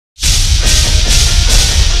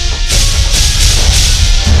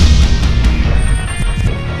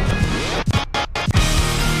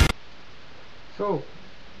So,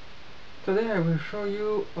 today I will show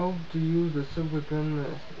you how to use the sub-weapon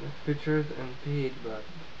features in phBot.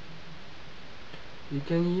 You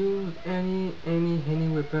can use any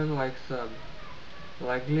weapon like sub,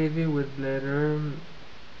 like Levy with Blader,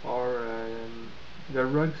 or the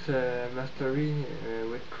Rogue's Mastery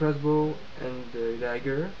with crossbow and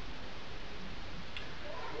dagger.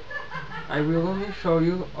 I will only show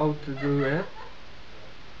you how to do it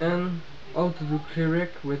and how to do cleric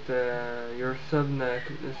with your sub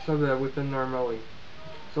weapon normally.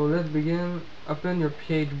 So let's begin. Open your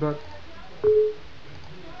phBot.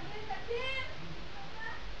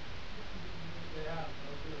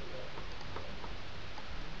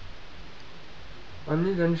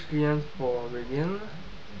 Only launch client for begin.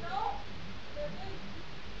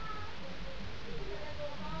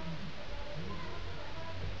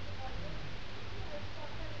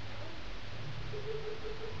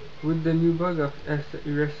 With the new bug of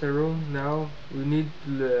Erasero, now we need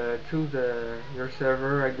to choose your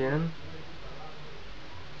server again.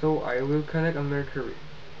 So I will connect on Mercury.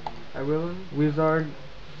 I will Wizard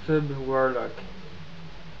Sub Warlock.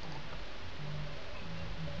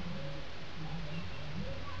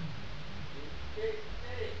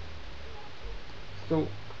 So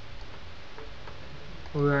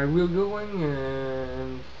I will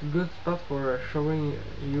going good spot for showing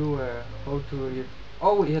you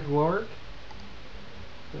how it works.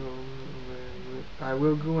 So I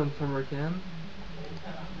will go on summer camp.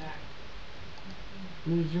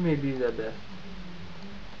 This may be the best.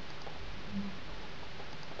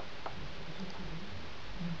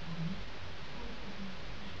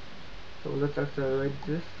 So let's accelerate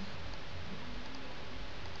this.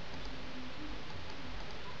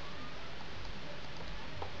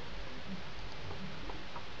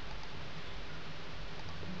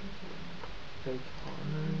 Take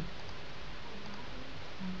honor.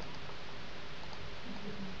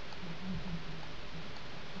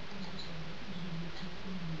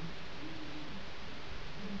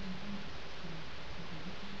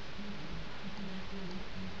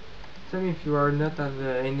 Same if you are not have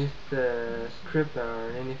any script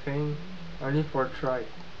or anything, only for try.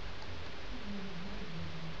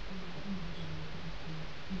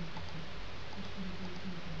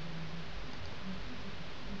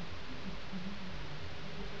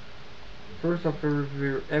 First of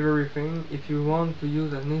everything, if you want to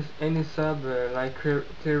use any sub like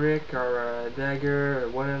cleric or dagger,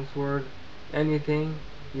 one-hand sword, anything,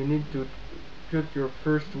 you need to put your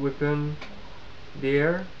first weapon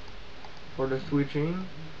there for the switching.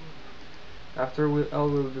 After all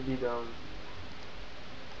will be done.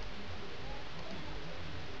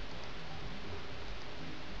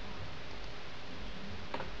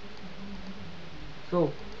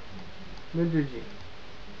 So, Medigi.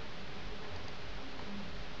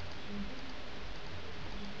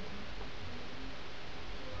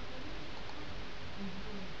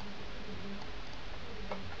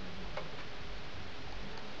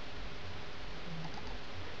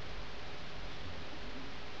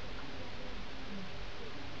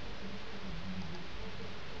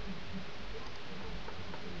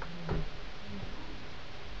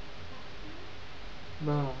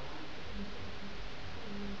 Bon.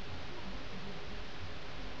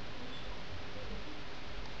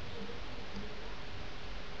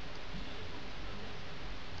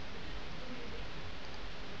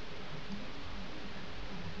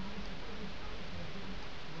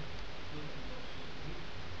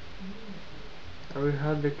 I will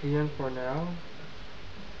have the client for now.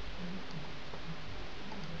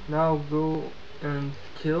 Now go and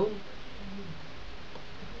skill.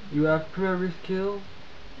 You have primary skill.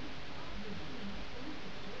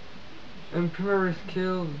 And primary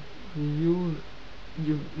skill you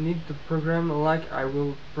need to program like I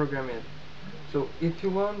will program it. So if you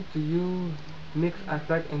want to use mix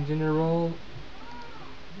attack in general,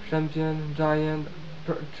 champion, giant,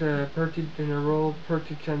 party general,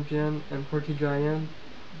 party champion, and party giant,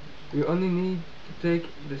 you only need to take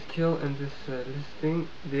the skill in this listing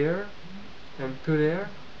there and put there.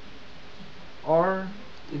 Or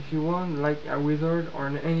if you want like a wizard or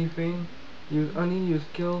anything, only use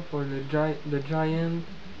skill for the giant,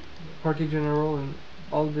 party general, and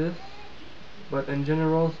all this. But in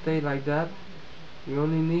general, stay like that. You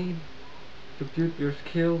only need to put your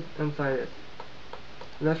skills inside it.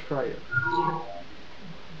 Let's try it.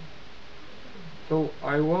 So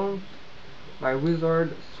I want my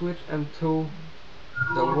wizard switch into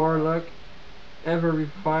the warlock ever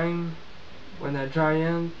refine when a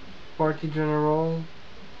giant, party general,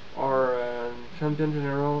 or champion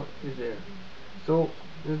general is there. So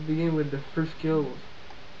let's begin with the first skill.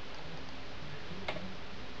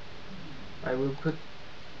 I will put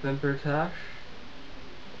Vamper Tash.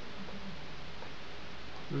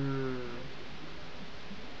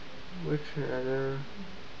 Which other?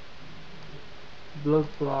 Blood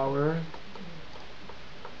Flower.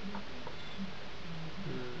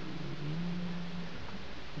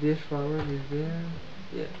 This flower is there.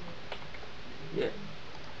 Yeah. Yeah.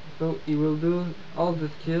 So he will do all the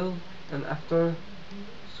skills, and after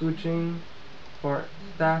switching for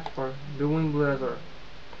stats for doing Blazer.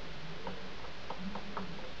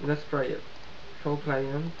 Let's try it. Show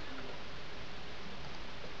client.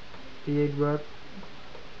 phBot.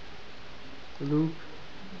 Loop.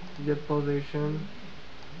 Get position.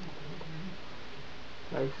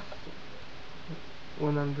 Like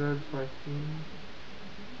 114.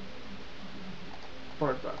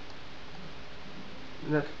 phBot.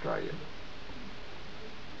 Let's try it.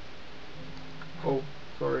 Oh,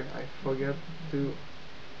 sorry, I forget to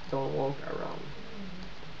don't walk around.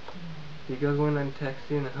 Because when I'm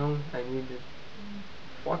texting home, I need it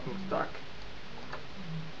fucking stuck.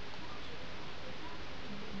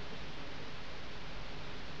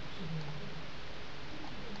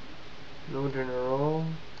 No general.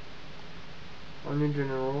 Only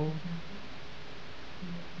general.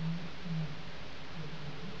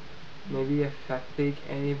 Maybe if I take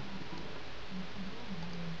any.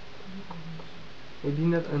 Maybe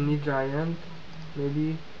not any giant.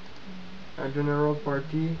 Maybe a general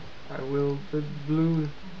party. I will put blue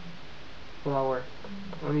flower.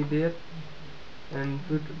 Only that. And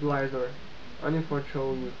put blizer. Only for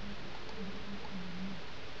show you.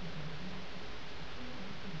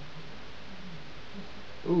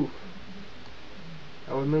 Oof.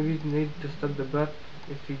 I would maybe need to stop the bot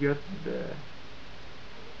if you get the.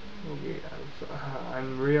 Okay,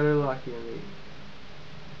 I'm really lucky in me.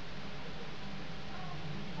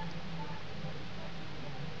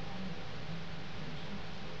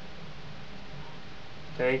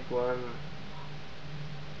 Take one.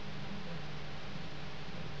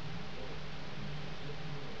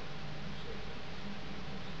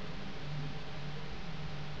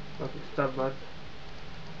 Okay, stop bot.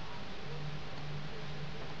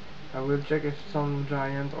 I will check if some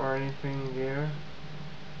giant or anything there.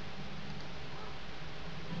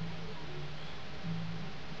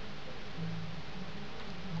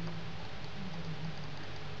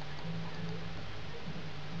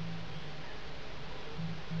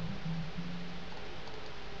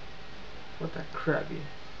 What a crabby.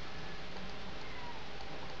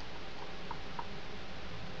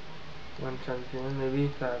 One champion. Maybe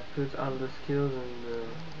if I put all the skills in the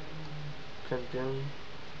champion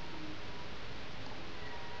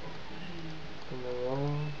in the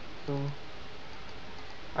wall. So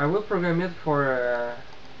I will program it for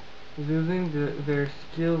using their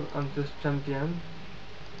skills on this champion.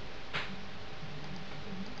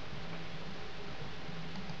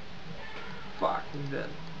 Fuck, he's dead.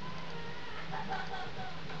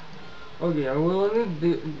 Okay, I will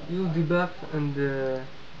only use debuff and the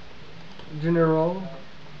general.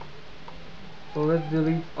 So let's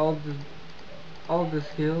delete all the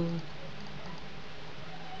skills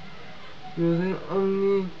using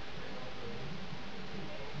only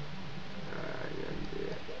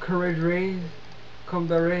courage raise,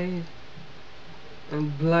 combat raise,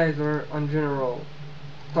 and blazer on general.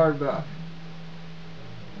 Start buff.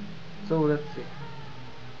 So let's see.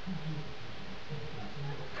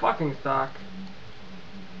 Fucking stock.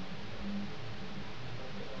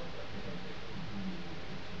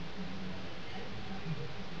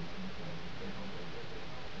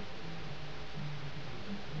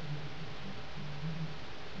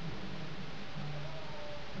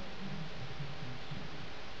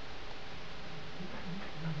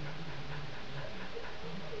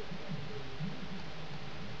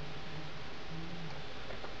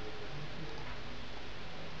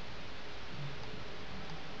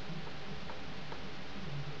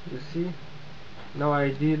 You see? Now I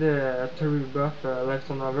did to rebuff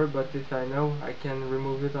left on over, but if I know, I can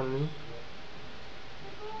remove it on me.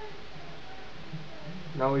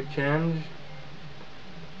 Now we change.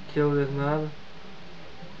 Kill this knob.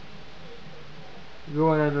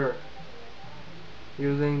 Go another.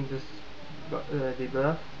 Using this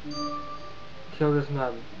debuff. Kill this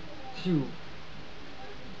knob. Phew.